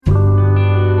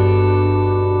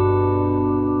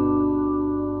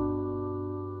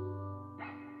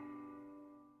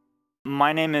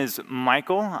my name is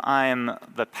Michael. I'm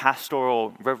the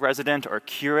pastoral resident or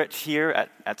curate here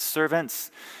at Servants,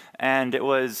 and it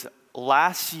was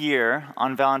last year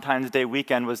on Valentine's Day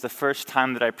weekend was the first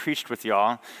time that I preached with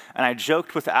y'all, and I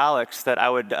joked with Alex that I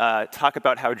would talk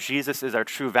about how Jesus is our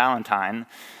true Valentine,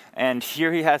 and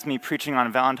here he has me preaching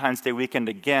on Valentine's Day weekend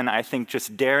again, I think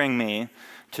just daring me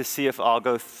to see if I'll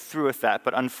go through with that,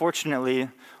 but unfortunately,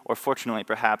 or fortunately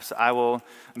perhaps, I will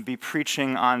be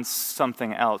preaching on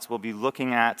something else. We'll be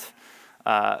looking at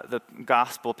the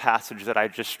gospel passage that I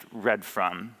just read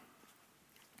from.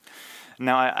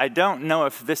 Now, I don't know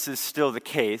if this is still the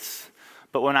case,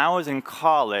 but when I was in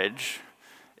college,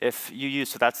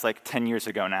 so that's like 10 years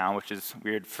ago now, which is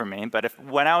weird for me, but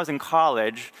when I was in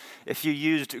college, if you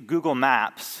used Google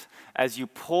Maps, as you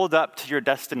pulled up to your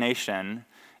destination,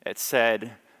 it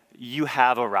said, "You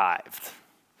have arrived."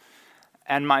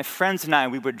 And my friends and I,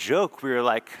 we would joke, we were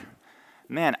like,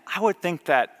 man, I would think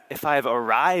that if I've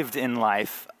arrived in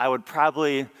life, I would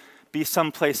probably be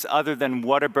someplace other than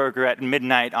Whataburger at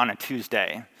midnight on a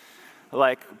Tuesday.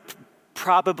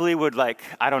 Probably would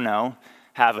I don't know,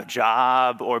 have a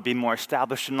job or be more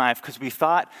established in life, because we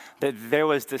thought that there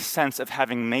was this sense of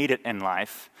having made it in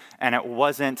life, and it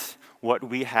wasn't what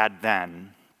we had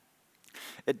then.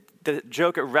 The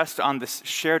joke rests on this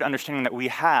shared understanding that we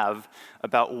have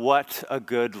about what a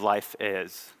good life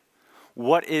is.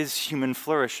 What is human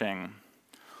flourishing?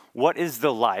 What is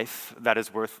the life that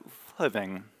is worth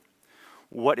living?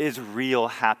 What is real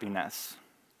happiness?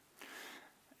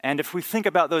 And if we think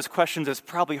about those questions, it's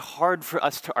probably hard for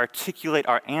us to articulate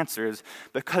our answers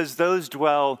because those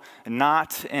dwell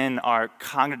not in our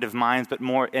cognitive minds, but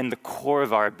more in the core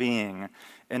of our being,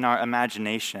 in our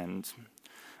imaginations.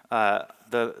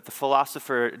 The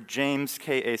philosopher James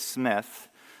K.A. Smith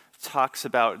talks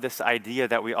about this idea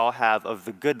that we all have of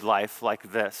the good life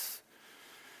like this.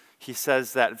 He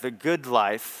says that the good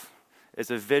life is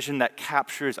a vision that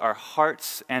captures our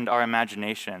hearts and our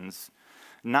imaginations,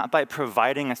 not by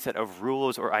providing a set of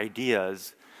rules or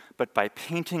ideas, but by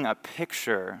painting a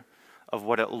picture of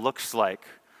what it looks like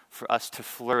for us to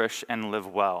flourish and live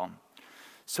well.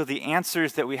 So the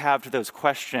answers that we have to those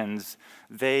questions,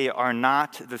 they are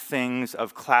not the things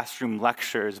of classroom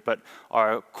lectures, but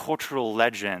are cultural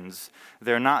legends.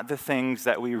 They're not the things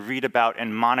that we read about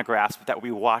in monographs, but that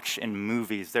we watch in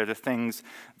movies. They're the things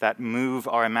that move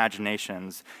our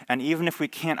imaginations. And even if we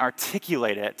can't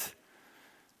articulate it,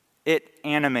 it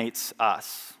animates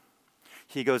us.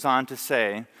 He goes on to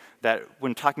say that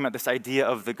when talking about this idea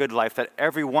of the good life, that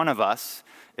every one of us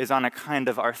is on a kind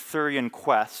of Arthurian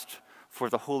quest for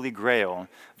the Holy Grail,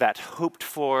 that hoped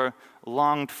for,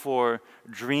 longed for,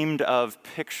 dreamed of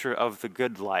picture of the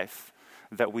good life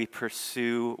that we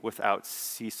pursue without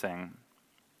ceasing.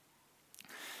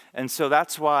 And so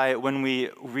that's why when we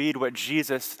read what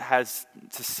Jesus has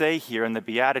to say here in the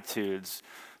Beatitudes,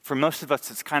 for most of us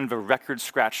it's kind of a record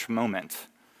scratch moment.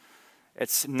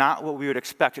 It's not what we would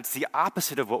expect. It's the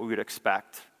opposite of what we would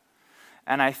expect.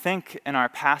 And I think in our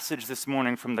passage this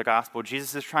morning from the gospel,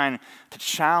 Jesus is trying to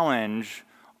challenge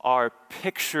our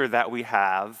picture that we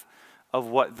have of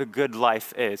what the good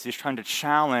life is. He's trying to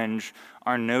challenge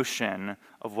our notion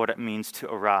of what it means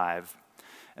to arrive.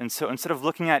 And so instead of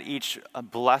looking at each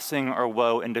blessing or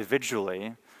woe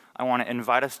individually, I want to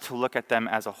invite us to look at them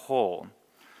as a whole.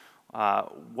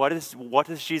 What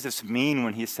does Jesus mean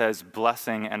when he says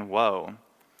blessing and woe?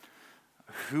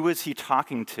 Who is he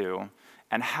talking to?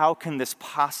 And how can this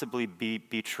possibly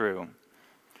be true?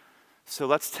 So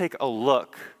let's take a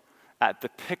look at the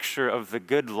picture of the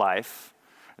good life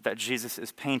that Jesus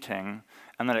is painting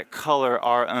and let it color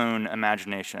our own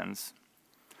imaginations.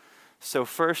 So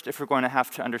first, if we're going to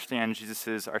have to understand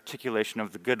Jesus' articulation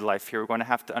of the good life here, we're going to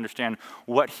have to understand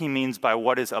what he means by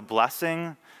what is a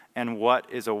blessing and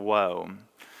what is a woe.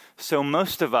 So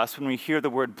most of us, when we hear the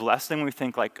word blessing, we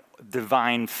think like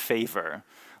divine favor.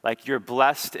 Like you're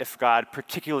blessed if God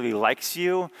particularly likes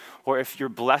you, or if you're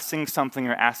blessing something,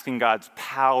 you're asking God's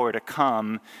power to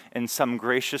come in some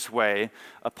gracious way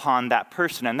upon that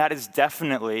person. And that is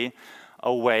definitely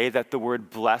a way that the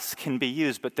word bless can be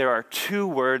used. But there are two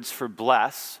words for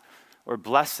bless or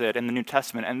blessed in the New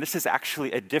Testament, and this is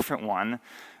actually a different one.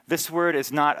 This word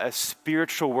is not a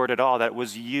spiritual word at all that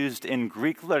was used in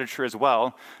Greek literature as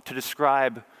well to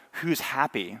describe who's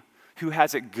happy, who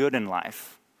has it good in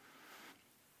life.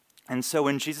 And so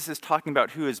when Jesus is talking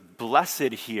about who is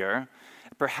blessed here,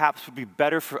 perhaps it would be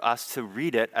better for us to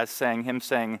read it as him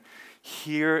saying,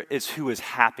 here is who is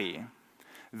happy.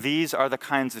 These are the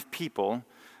kinds of people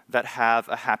that have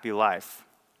a happy life.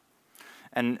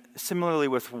 And similarly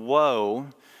with woe,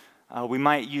 We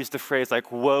might use the phrase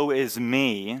like, woe is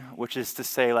me, which is to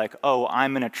say like, oh,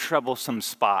 I'm in a troublesome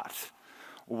spot.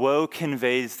 Woe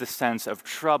conveys the sense of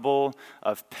trouble,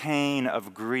 of pain,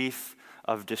 of grief,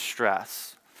 of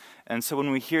distress. And so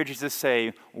when we hear Jesus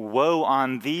say, woe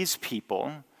on these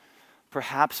people,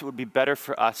 perhaps it would be better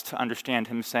for us to understand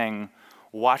him saying,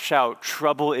 watch out,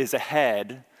 trouble is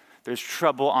ahead. There's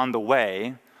trouble on the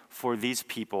way for these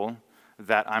people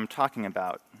that I'm talking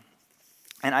about.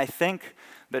 And I think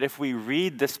that if we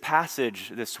read this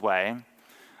passage this way,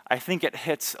 I think it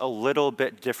hits a little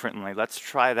bit differently. Let's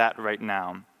try that right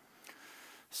now.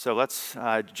 So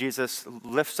Jesus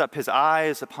lifts up his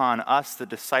eyes upon us, the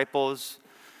disciples,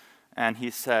 and he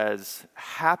says,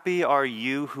 happy are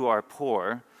you who are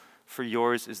poor, for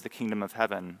yours is the kingdom of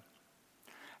heaven.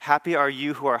 Happy are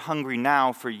you who are hungry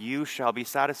now, for you shall be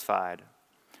satisfied.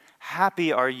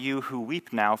 Happy are you who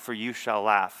weep now, for you shall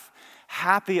laugh.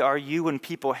 Happy are you when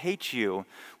people hate you,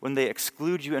 when they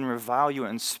exclude you and revile you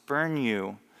and spurn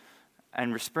you,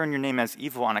 and spurn your name as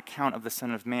evil on account of the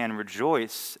Son of Man.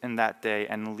 Rejoice in that day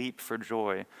and leap for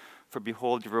joy, for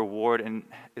behold, your reward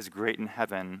is great in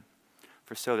heaven,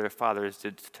 for so their fathers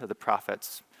did to the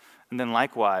prophets. And then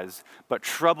likewise, but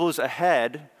troubles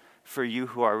ahead for you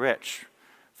who are rich,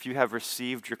 for you have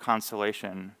received your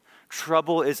consolation.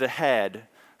 Trouble is ahead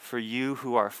for you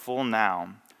who are full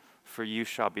now, for you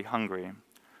shall be hungry.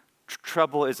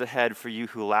 Trouble is ahead for you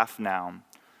who laugh now,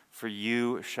 for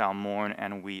you shall mourn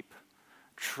and weep.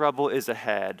 Trouble is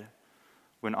ahead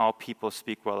when all people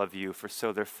speak well of you, for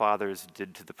so their fathers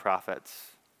did to the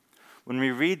prophets. When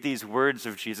we read these words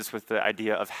of Jesus with the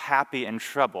idea of happy and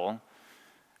trouble,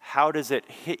 how does it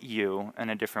hit you in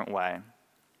a different way?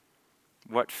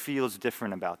 What feels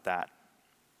different about that?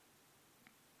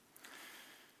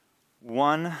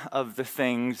 One of the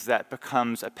things that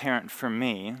becomes apparent for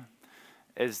me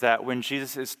is that when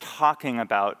Jesus is talking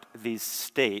about these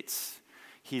states,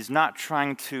 he's not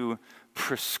trying to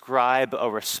prescribe a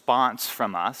response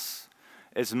from us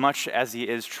as much as he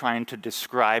is trying to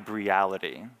describe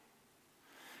reality.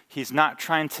 He's not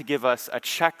trying to give us a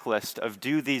checklist of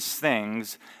do these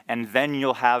things and then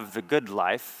you'll have the good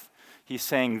life. He's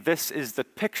saying this is the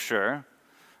picture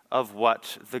of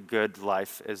what the good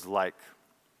life is like.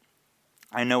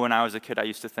 I know when I was a kid, I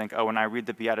used to think, oh, when I read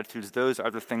the Beatitudes, those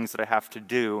are the things that I have to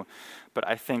do. But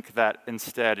I think that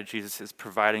instead, Jesus is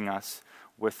providing us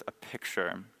with a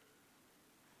picture.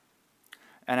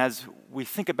 And as we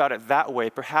think about it that way,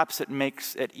 perhaps it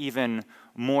makes it even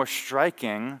more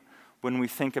striking when we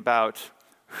think about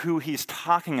who he's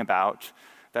talking about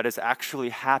that is actually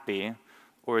happy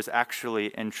or is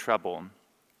actually in trouble.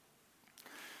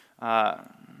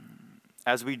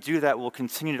 As we do that, we'll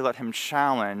continue to let him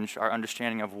challenge our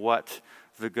understanding of what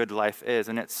the good life is.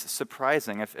 And it's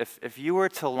surprising. If you were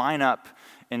to line up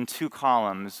in two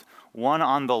columns, one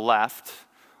on the left,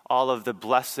 all of the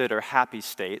blessed or happy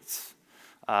states,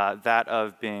 that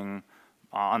of being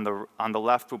on the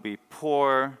left will be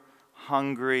poor,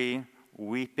 hungry,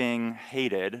 weeping,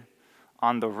 hated.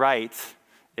 On the right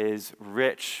is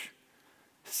rich,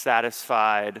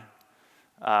 satisfied,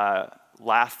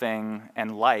 laughing,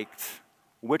 and liked.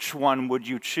 Which one would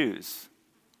you choose?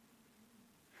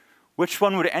 Which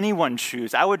one would anyone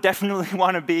choose? I would definitely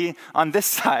want to be on this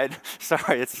side.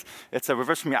 Sorry, it's a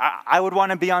reverse for me. I would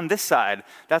want to be on this side.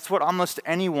 That's what almost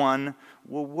anyone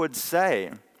would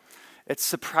say. It's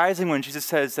surprising when Jesus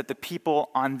says that the people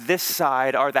on this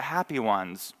side are the happy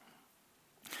ones.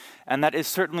 And that is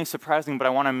certainly surprising, but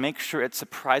I want to make sure it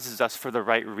surprises us for the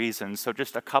right reasons. So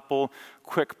just a couple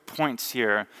quick points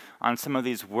here on some of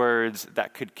these words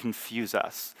that could confuse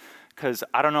us. Because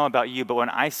I don't know about you, but when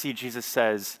I see Jesus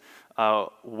says,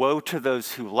 woe to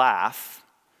those who laugh,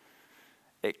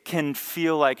 it can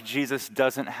feel like Jesus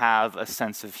doesn't have a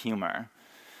sense of humor.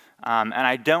 And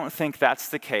I don't think that's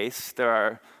the case. There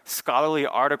are scholarly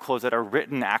articles that are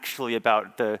written actually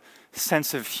about the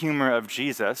sense of humor of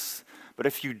Jesus. But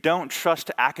if you don't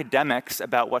trust academics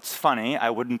about what's funny,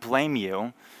 I wouldn't blame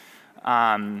you.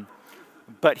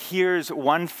 But here's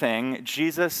one thing.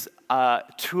 Jesus,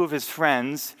 two of his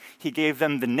friends, he gave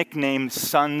them the nickname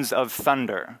Sons of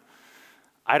Thunder.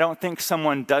 I don't think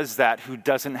someone does that who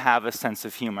doesn't have a sense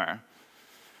of humor.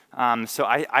 So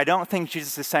I don't think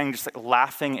Jesus is saying just like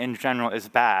laughing in general is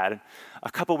bad.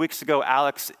 A couple weeks ago,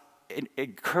 Alex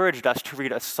encouraged us to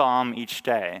read a psalm each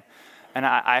day. And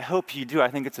I hope you do. I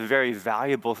think it's a very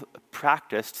valuable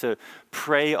practice to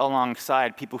pray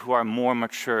alongside people who are more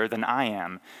mature than I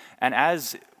am. And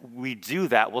as we do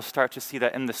that, we'll start to see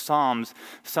that in the Psalms,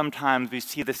 sometimes we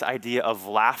see this idea of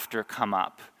laughter come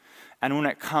up. And when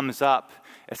it comes up,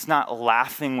 it's not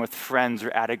laughing with friends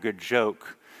or at a good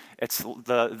joke. It's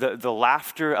the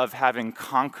laughter of having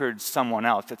conquered someone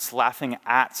else. It's laughing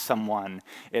at someone.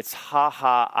 It's, ha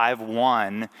ha, I've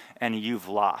won and you've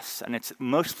lost. And it's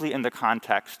mostly in the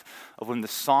context of when the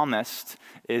psalmist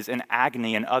is in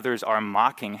agony and others are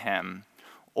mocking him.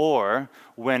 Or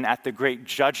when at the great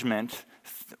judgment,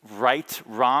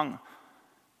 wrong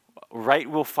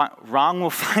will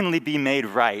finally be made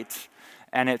right,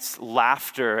 and it's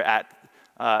laughter at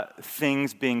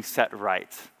things being set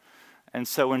right. And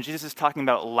so when Jesus is talking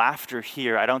about laughter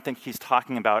here, I don't think he's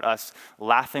talking about us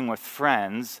laughing with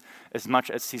friends as much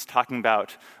as he's talking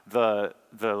about the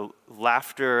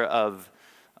laughter of,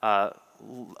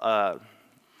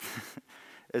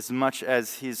 as much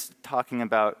as he's talking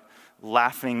about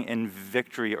laughing in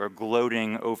victory or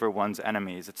gloating over one's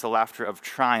enemies. It's a laughter of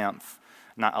triumph,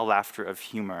 not a laughter of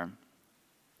humor.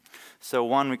 So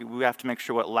one, we have to make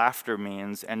sure what laughter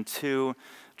means, and two,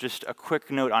 just a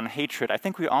quick note on hatred. I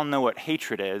think we all know what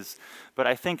hatred is, but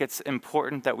I think it's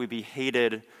important that we be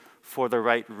hated for the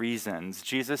right reasons.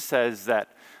 Jesus says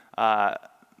that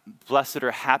blessed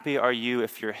or happy are you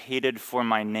if you're hated for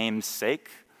my name's sake,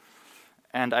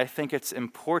 and I think it's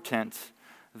important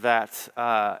that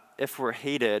if we're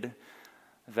hated,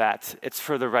 that it's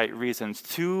for the right reasons.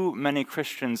 Too many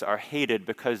Christians are hated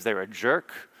because they're a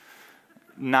jerk,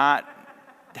 not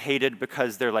hated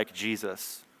because they're like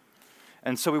Jesus.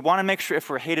 And so we want to make sure if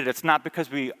we're hated, it's not because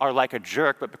we are like a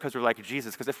jerk, but because we're like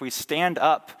Jesus. Because if we stand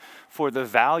up for the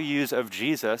values of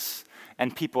Jesus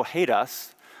and people hate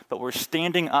us, but we're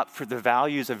standing up for the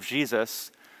values of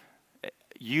Jesus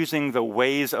using the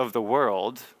ways of the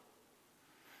world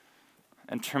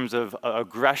in terms of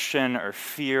aggression or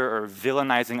fear or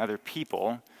villainizing other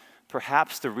people,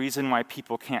 perhaps the reason why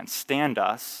people can't stand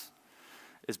us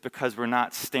is because we're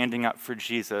not standing up for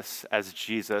Jesus as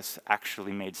Jesus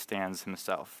actually made stands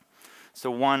himself.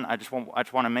 So one, I just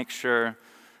want to make sure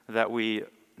that we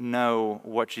know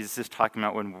what Jesus is talking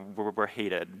about when we're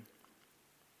hated.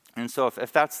 And so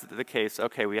if that's the case,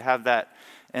 okay, we have that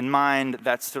in mind.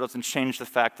 That still doesn't change the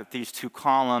fact that these two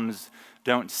columns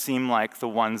don't seem like the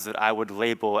ones that I would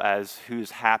label as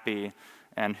who's happy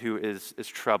and who is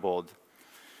troubled.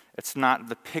 It's not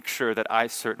the picture that I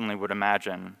certainly would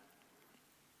imagine.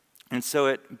 And so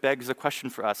it begs a question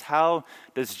for us. How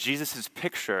does Jesus'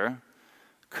 picture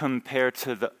compare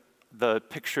to the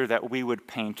picture that we would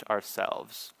paint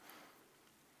ourselves?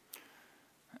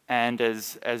 And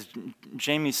as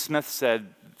Jamie Smith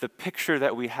said, the picture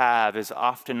that we have is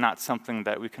often not something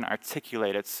that we can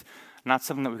articulate. It's not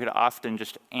something that we could often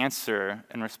just answer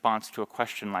in response to a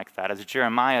question like that. As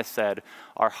Jeremiah said,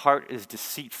 our heart is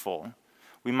deceitful.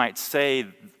 We might say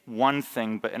one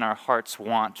thing, but in our hearts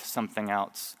want something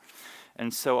else.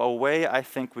 And so a way I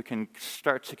think we can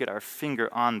start to get our finger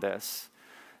on this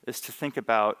is to think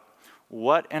about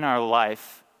what in our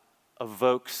life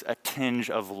evokes a tinge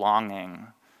of longing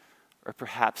or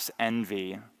perhaps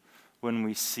envy when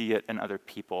we see it in other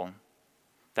people.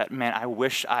 That, man, I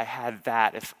wish I had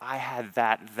that. If I had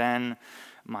that, then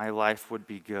my life would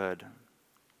be good.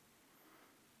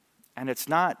 And it's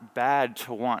not bad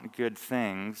to want good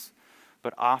things,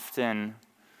 but often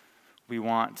we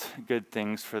want good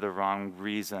things for the wrong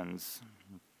reasons.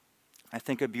 I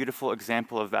think a beautiful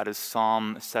example of that is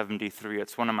Psalm 73.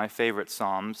 It's one of my favorite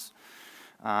Psalms.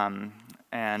 And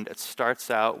it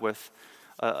starts out with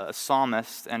a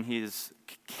psalmist, and he's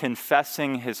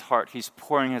confessing his heart. He's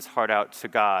pouring his heart out to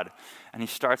God. And he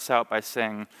starts out by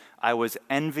saying, I was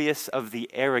envious of the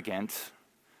arrogant,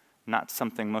 not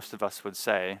something most of us would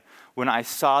say, when I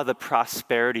saw the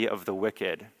prosperity of the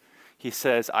wicked. He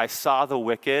says, I saw the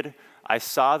wicked, I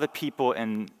saw the people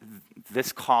in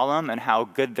this column and how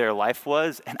good their life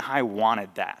was, and I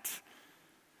wanted that.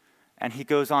 And he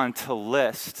goes on to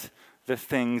list the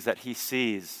things that he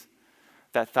sees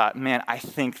that thought, man, I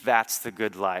think that's the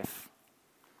good life.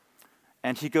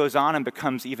 And he goes on and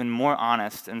becomes even more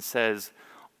honest and says,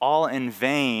 all in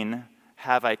vain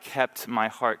have I kept my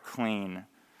heart clean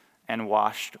and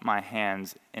washed my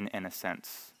hands in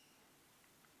innocence.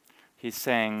 He's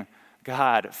saying,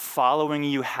 God, following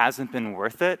you hasn't been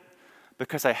worth it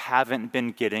because I haven't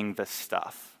been getting the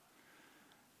stuff.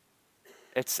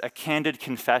 It's a candid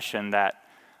confession that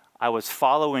I was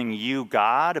following you,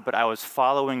 God, but I was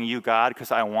following you, God,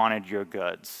 because I wanted your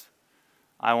goods.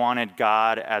 I wanted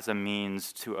God as a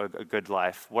means to a good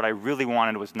life. What I really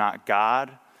wanted was not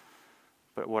God,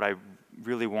 but what I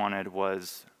really wanted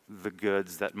was the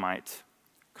goods that might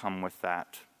come with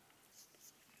that.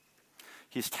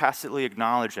 He's tacitly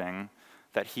acknowledging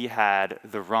that he had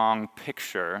the wrong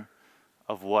picture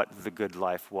of what the good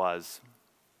life was.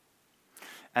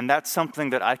 And that's something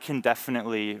that I can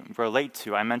definitely relate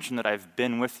to. I mentioned that I've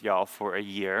been with y'all for a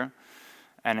year,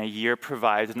 and a year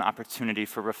provides an opportunity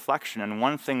for reflection. And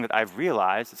one thing that I've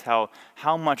realized is how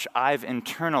much I've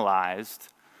internalized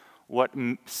what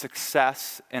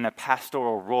success in a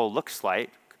pastoral role looks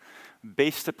like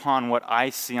based upon what I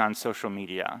see on social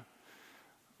media.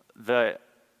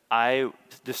 I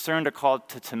discerned a call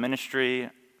to ministry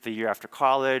the year after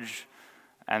college,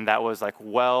 and that was like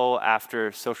well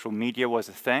after social media was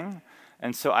a thing.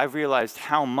 And so I realized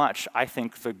how much I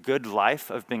think the good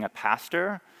life of being a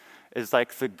pastor is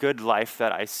like the good life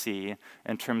that I see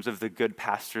in terms of the good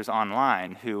pastors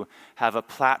online who have a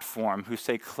platform, who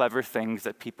say clever things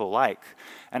that people like.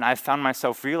 And I found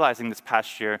myself realizing this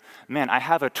past year, man, I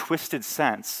have a twisted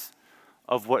sense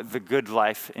of what the good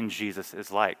life in Jesus is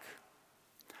like.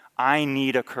 I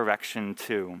need a correction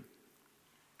too.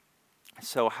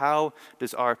 So how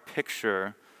does our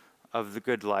picture of the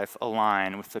good life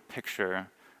align with the picture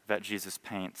that Jesus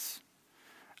paints?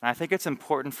 And I think it's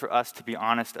important for us to be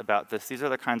honest about this. These are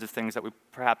the kinds of things that we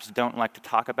perhaps don't like to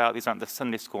talk about. These aren't the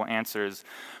Sunday school answers.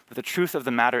 But the truth of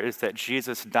the matter is that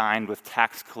Jesus dined with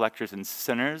tax collectors and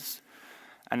sinners.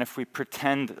 And if we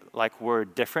pretend like we're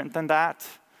different than that,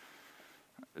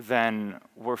 then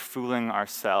we're fooling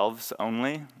ourselves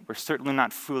only. We're certainly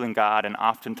not fooling God, and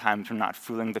oftentimes we're not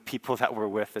fooling the people that we're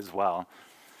with as well.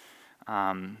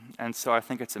 And so I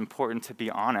think it's important to be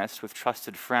honest with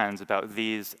trusted friends about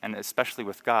these, and especially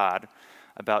with God,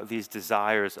 about these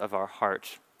desires of our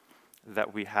heart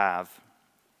that we have.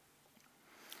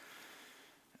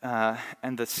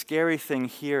 And the scary thing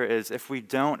here is if we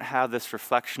don't have this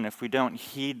reflection, if we don't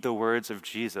heed the words of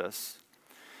Jesus,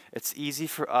 it's easy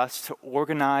for us to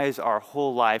organize our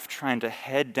whole life trying to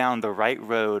head down the right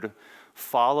road,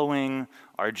 following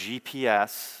our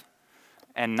GPS,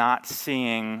 and not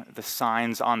seeing the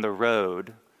signs on the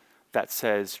road that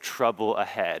says trouble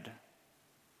ahead.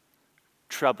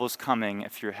 Trouble's coming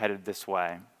if you're headed this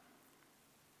way.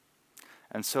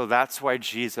 And so that's why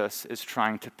Jesus is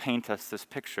trying to paint us this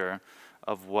picture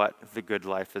of what the good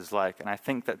life is like. And I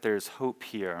think that there's hope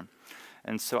here.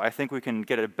 And so I think we can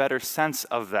get a better sense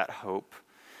of that hope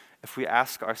if we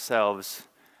ask ourselves,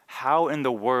 how in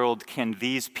the world can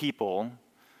these people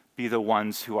be the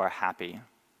ones who are happy?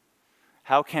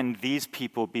 How can these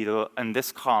people in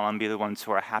this column be the ones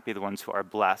who are happy, the ones who are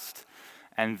blessed,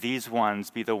 and these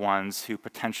ones be the ones who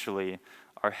potentially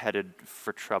are headed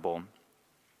for trouble?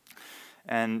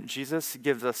 And Jesus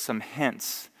gives us some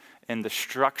hints in the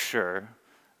structure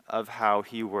of how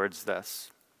he words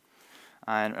this.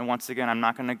 And once again, I'm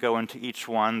not going to go into each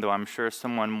one, though I'm sure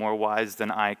someone more wise than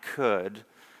I could.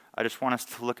 I just want us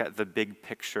to look at the big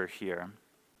picture here.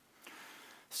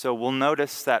 So we'll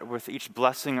notice that with each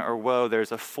blessing or woe,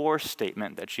 there's a for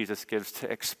statement that Jesus gives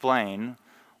to explain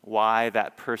why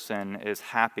that person is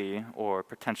happy or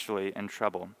potentially in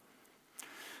trouble.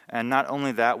 And not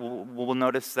only that, we'll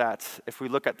notice that if we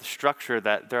look at the structure,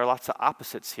 that there are lots of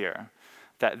opposites here.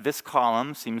 That this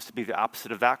column seems to be the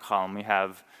opposite of that column. We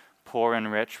have poor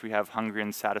and rich, we have hungry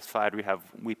and satisfied, we have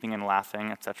weeping and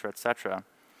laughing, etc., etc.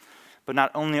 But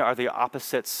not only are the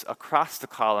opposites across the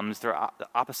columns, there are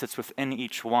opposites within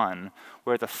each one,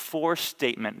 where the for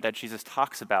statement that Jesus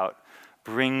talks about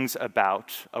brings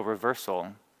about a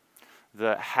reversal.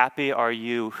 The happy are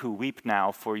you who weep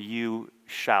now, for you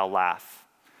shall laugh.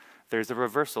 There's a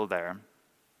reversal there.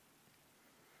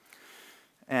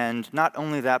 And not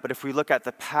only that, but if we look at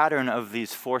the pattern of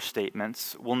these for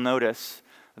statements, we'll notice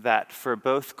that for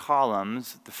both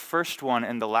columns, the first one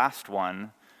and the last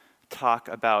one talk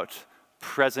about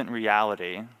present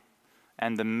reality,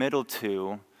 and the middle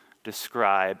two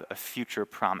describe a future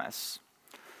promise.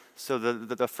 So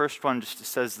the first one just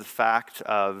says the fact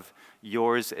of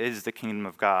yours is the kingdom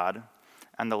of God,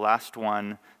 and the last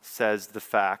one says the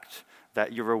fact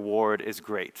that your reward is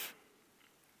great.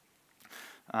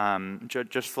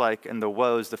 Just like in the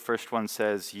woes, the first one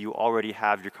says you already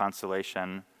have your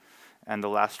consolation, and the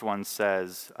last one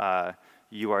says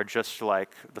you are just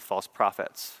like the false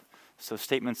prophets. So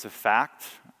statements of fact,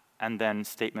 and then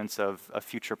statements of a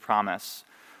future promise,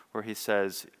 where he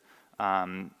says,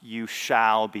 you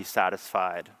shall be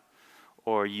satisfied,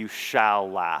 or you shall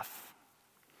laugh.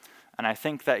 And I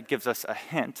think that gives us a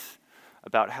hint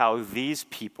about how these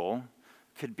people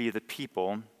could be the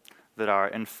people that are,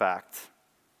 in fact,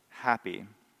 happy.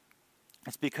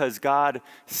 It's because God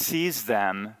sees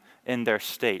them in their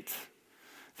state.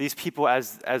 These people,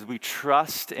 as we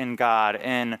trust in God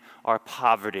in our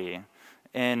poverty,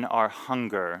 in our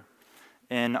hunger,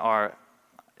 in our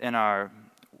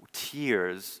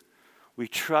tears, we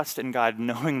trust in God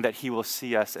knowing that he will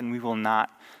see us and we will not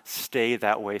stay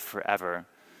that way forever.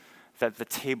 that the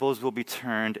tables will be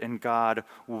turned and God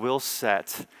will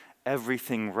set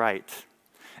everything right.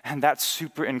 And that's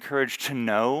super encouraged to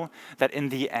know that in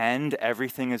the end,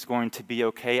 everything is going to be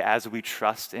okay as we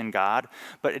trust in God.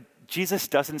 But Jesus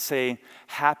doesn't say,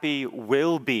 happy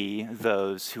will be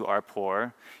those who are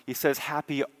poor. He says,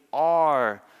 happy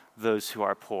are those who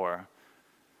are poor.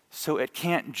 So it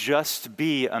can't just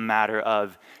be a matter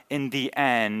of, in the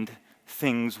end,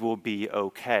 things will be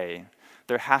okay.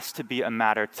 There has to be a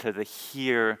matter to the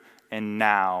here and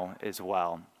now as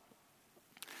well.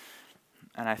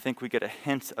 And I think we get a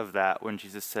hint of that when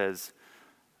Jesus says,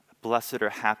 blessed or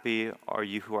happy are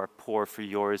you who are poor, for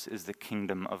yours is the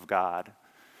kingdom of God.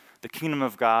 The kingdom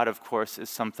of God, of course, is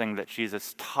something that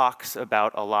Jesus talks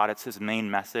about a lot. It's his main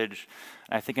message.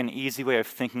 And I think an easy way of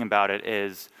thinking about it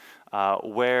is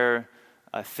where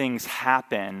things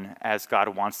happen as God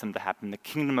wants them to happen. The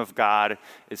kingdom of God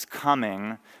is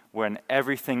coming when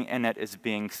everything in it is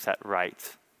being set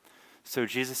right. So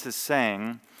Jesus is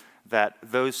saying that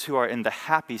those who are in the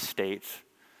happy state,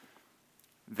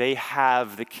 they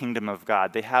have the kingdom of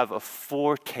God. They have a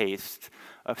foretaste,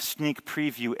 a sneak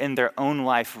preview in their own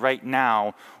life right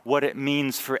now, what it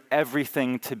means for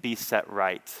everything to be set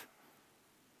right.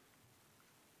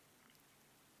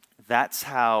 That's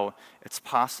how it's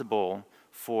possible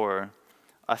for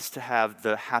us to have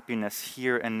the happiness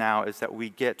here and now, is that we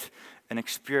get an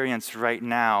experience right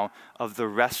now of the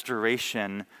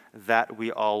restoration that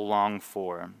we all long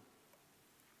for.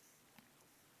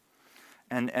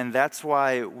 And that's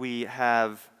why we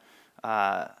have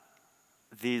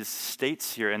these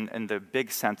states here in the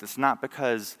big sense. It's not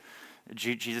because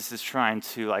Jesus is trying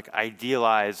to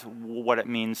idealize what it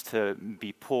means to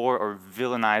be poor or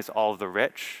villainize all the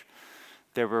rich.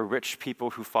 There were rich people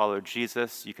who followed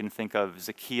Jesus. You can think of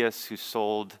Zacchaeus,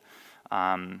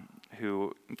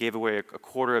 who gave away a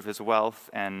quarter of his wealth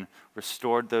and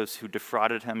restored those who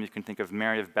defrauded him. You can think of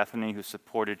Mary of Bethany, who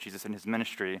supported Jesus in his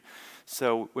ministry.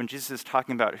 So when Jesus is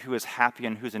talking about who is happy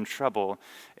and who's in trouble,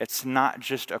 it's not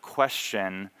just a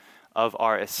question of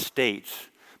our estate,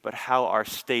 but how our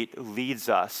state leads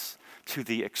us to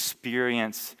the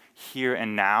experience here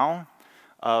and now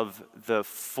of the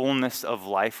fullness of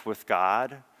life with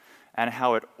God, and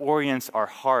how it orients our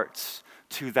hearts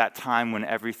to that time when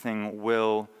everything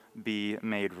will be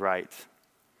made right.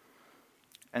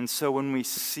 And so when we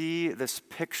see this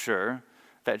picture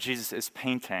that Jesus is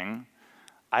painting,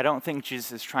 I don't think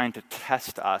Jesus is trying to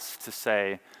test us to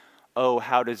say, oh,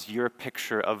 how does your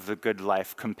picture of the good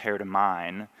life compare to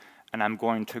mine? And I'm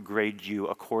going to grade you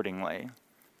accordingly.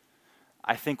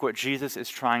 I think what Jesus is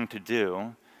trying to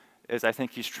do is I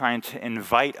think he's trying to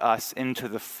invite us into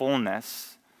the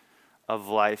fullness of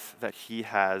life that he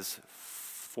has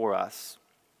for us.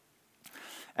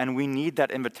 And we need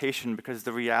that invitation because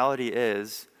the reality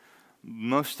is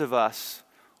most of us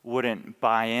wouldn't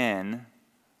buy in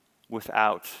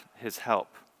without his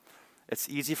help. It's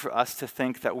easy for us to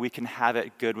think that we can have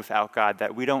it good without God,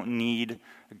 that we don't need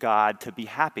God to be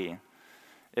happy.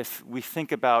 If we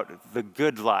think about the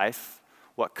good life,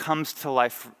 what comes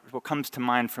to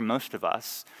mind for most of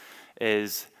us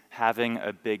is having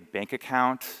a big bank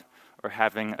account, or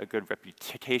having a good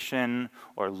reputation,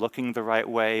 or looking the right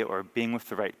way, or being with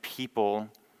the right people.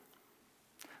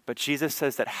 But Jesus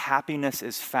says that happiness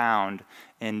is found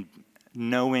in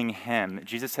knowing him.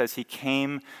 Jesus says he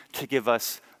came to give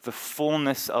us the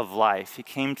fullness of life. He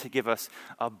came to give us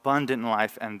abundant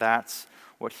life, and that's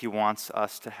what he wants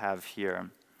us to have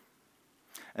here.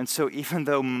 And so even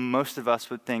though most of us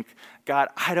would think, God,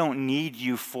 I don't need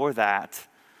you for that,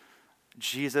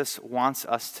 Jesus wants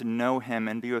us to know him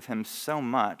and be with him so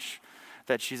much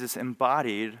that Jesus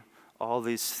embodied all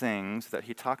these things that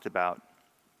he talked about.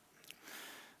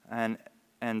 And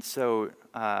so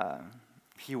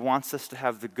he wants us to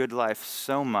have the good life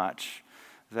so much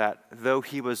that though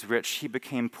he was rich, he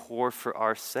became poor for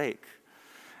our sake.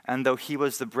 And though he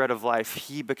was the bread of life,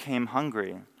 he became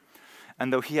hungry.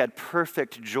 And though he had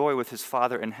perfect joy with his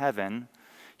Father in heaven,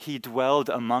 he dwelled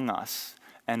among us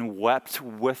and wept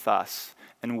with us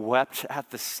and wept at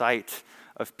the sight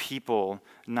of people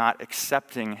not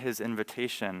accepting his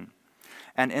invitation.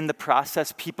 And in the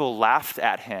process, people laughed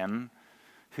at him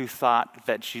who thought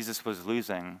that Jesus was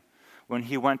losing. When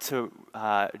he went to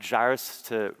Jairus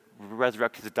to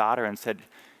resurrect his daughter and said,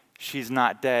 she's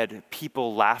not dead,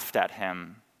 people laughed at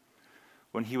him.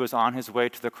 When he was on his way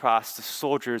to the cross, the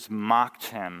soldiers mocked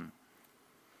him.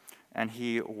 And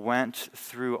he went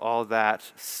through all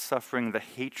that, suffering the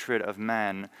hatred of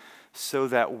men, so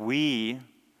that we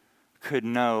could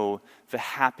know the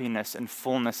happiness and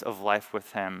fullness of life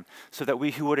with him, so that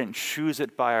we who wouldn't choose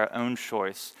it by our own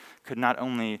choice could not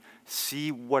only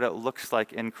see what it looks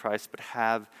like in Christ, but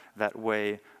have that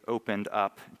way opened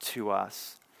up to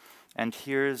us. And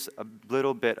here's a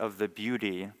little bit of the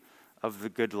beauty of the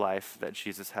good life that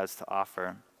Jesus has to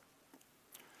offer.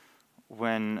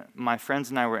 When my friends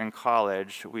and I were in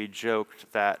college, we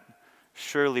joked that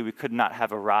surely we could not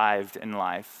have arrived in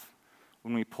life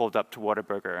when we pulled up to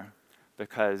Whataburger,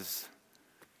 because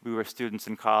we were students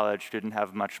in college who didn't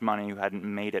have much money, who hadn't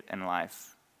made it in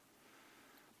life.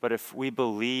 But if we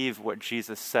believe what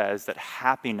Jesus says, that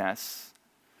happiness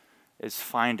is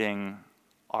finding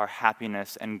our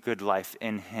happiness and good life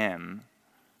in him,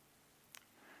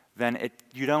 then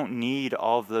you don't need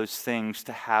all of those things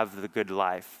to have the good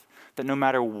life. That no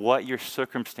matter what your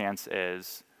circumstance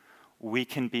is, we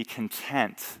can be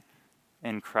content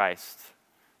in Christ.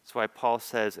 That's why Paul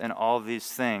says, in all of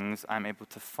these things, I'm able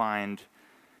to find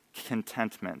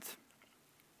contentment.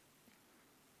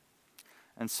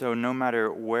 And so no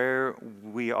matter where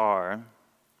we are,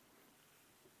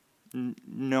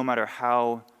 no matter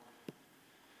how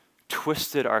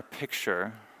twisted our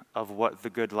picture of what the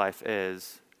good life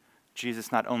is,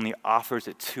 Jesus not only offers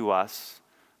it to us,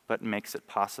 but makes it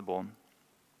possible.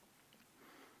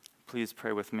 Please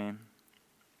pray with me.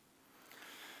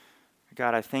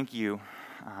 God, I thank you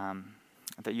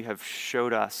that you have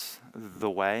showed us the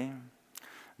way,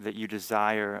 that you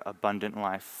desire abundant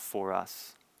life for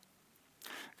us.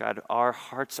 God, our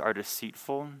hearts are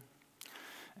deceitful,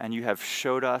 and you have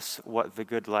showed us what the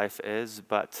good life is,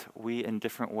 but we in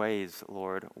different ways,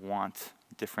 Lord, want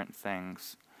different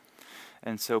things.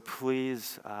 And so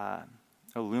please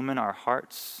illumine our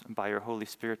hearts by your Holy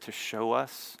Spirit to show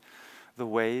us the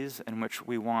ways in which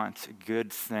we want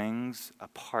good things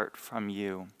apart from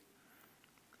you.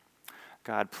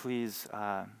 God, please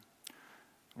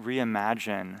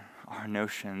reimagine our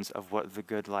notions of what the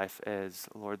good life is,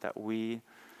 Lord, that we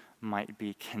might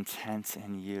be content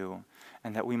in you,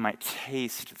 and that we might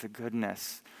taste the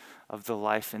goodness of the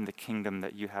life in the kingdom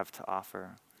that you have to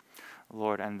offer,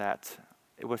 Lord, and that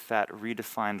with that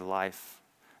redefined life,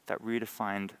 that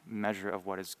redefined measure of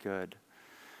what is good,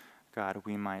 God,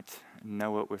 we might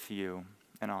know it with you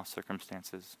in all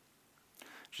circumstances.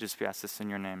 Jesus, we ask this in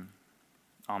your name.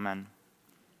 Amen.